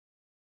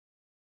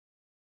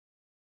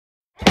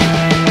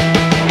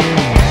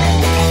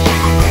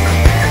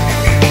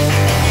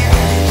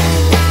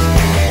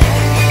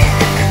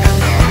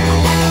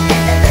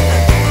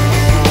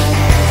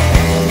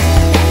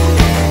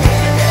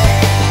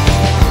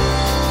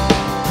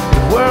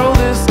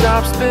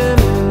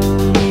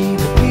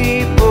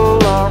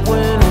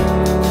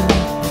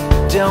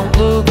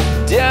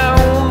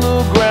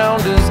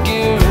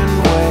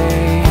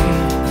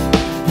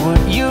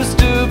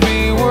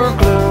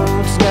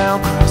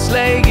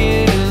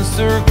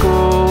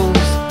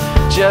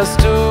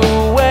just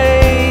a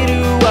way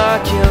to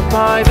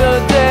occupy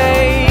the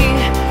day.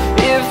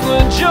 If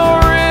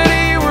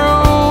majority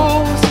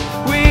rules,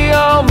 we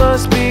all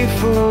must be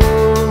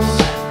fools,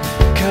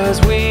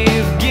 'cause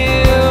we've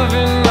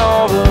given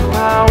all the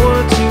power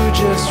to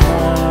just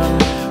one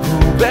who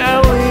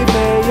barely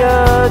pay a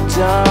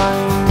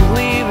dime,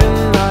 leaving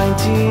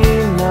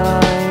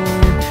 99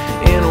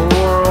 in a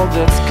world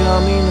that's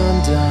coming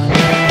undone.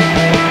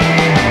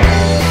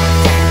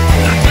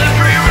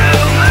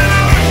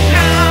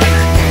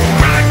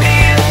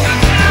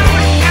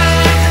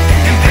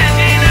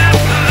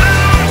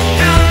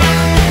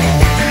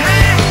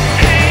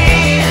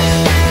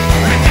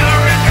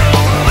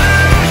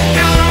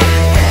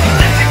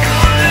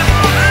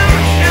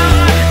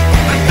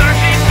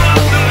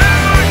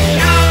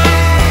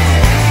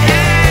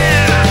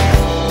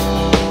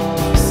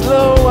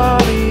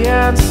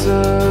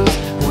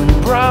 When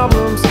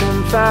problems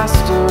come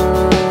faster,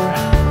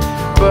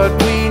 but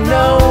we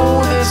know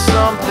there's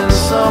something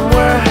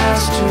somewhere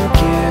has to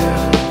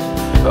give.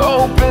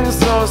 Open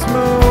source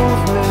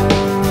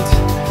movement,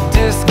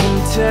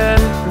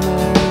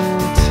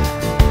 discontentment.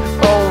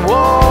 A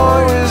war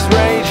is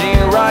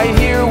raging right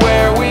here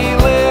where we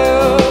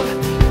live.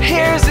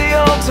 Here's the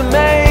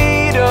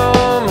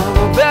ultimatum of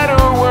a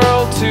better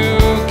world to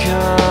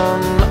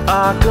come.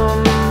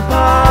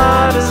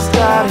 Occupy's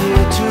got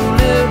here to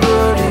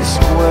Liberty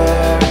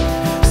Square.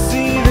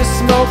 See the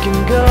smoking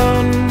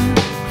gun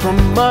from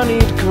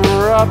moneyed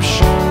corruption.